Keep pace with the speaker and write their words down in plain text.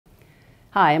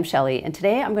Hi, I'm Shelley, and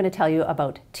today I'm going to tell you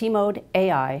about T-Mode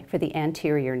AI for the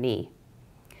anterior knee.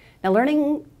 Now,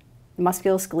 learning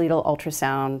musculoskeletal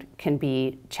ultrasound can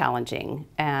be challenging,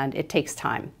 and it takes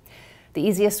time. The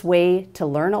easiest way to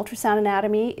learn ultrasound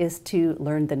anatomy is to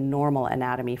learn the normal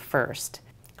anatomy first.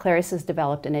 Clarice has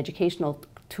developed an educational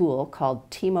tool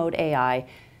called T-Mode AI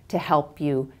to help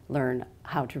you learn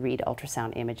how to read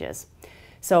ultrasound images.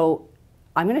 So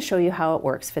I'm going to show you how it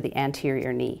works for the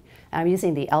anterior knee. I'm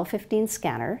using the L15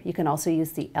 scanner. You can also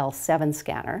use the L7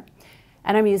 scanner.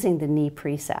 And I'm using the knee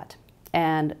preset.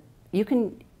 And you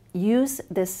can use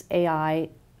this AI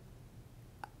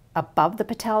above the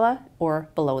patella or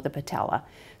below the patella.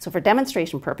 So for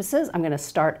demonstration purposes, I'm going to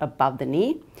start above the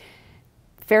knee,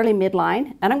 fairly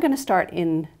midline, and I'm going to start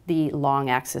in the long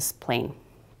axis plane.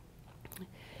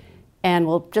 And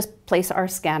we'll just place our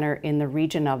scanner in the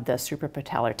region of the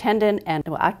suprapatellar tendon, and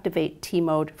we'll activate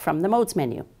T-Mode from the Modes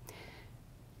menu.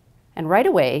 And right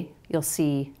away, you'll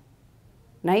see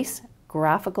nice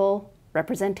graphical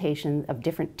representation of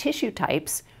different tissue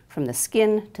types, from the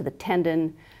skin to the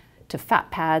tendon to fat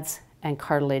pads and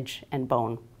cartilage and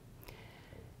bone.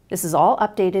 This is all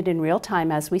updated in real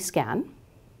time as we scan.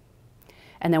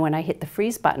 And then when I hit the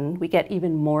freeze button, we get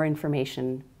even more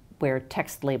information where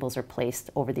text labels are placed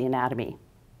over the anatomy.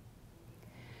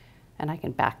 And I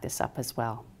can back this up as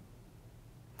well.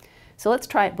 So let's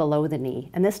try it below the knee,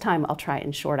 and this time I'll try it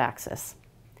in short axis.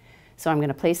 So I'm going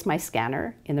to place my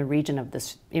scanner in the region of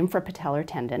this infrapatellar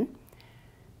tendon,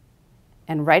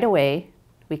 and right away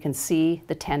we can see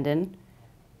the tendon,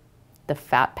 the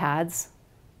fat pads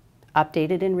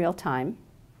updated in real time,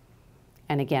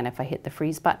 and again, if I hit the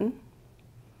freeze button,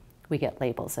 we get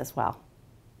labels as well.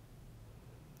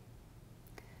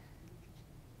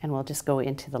 And we'll just go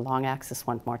into the long axis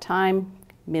one more time,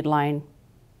 midline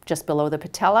just below the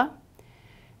patella,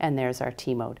 and there's our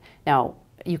T-Mode. Now,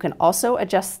 you can also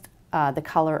adjust the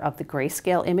color of the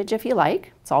grayscale image if you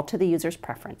like. It's all to the user's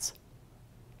preference,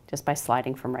 just by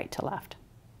sliding from right to left.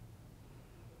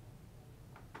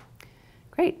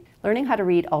 Great. Learning how to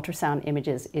read ultrasound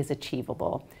images is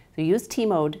achievable. So use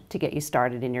T-Mode to get you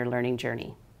started in your learning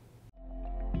journey.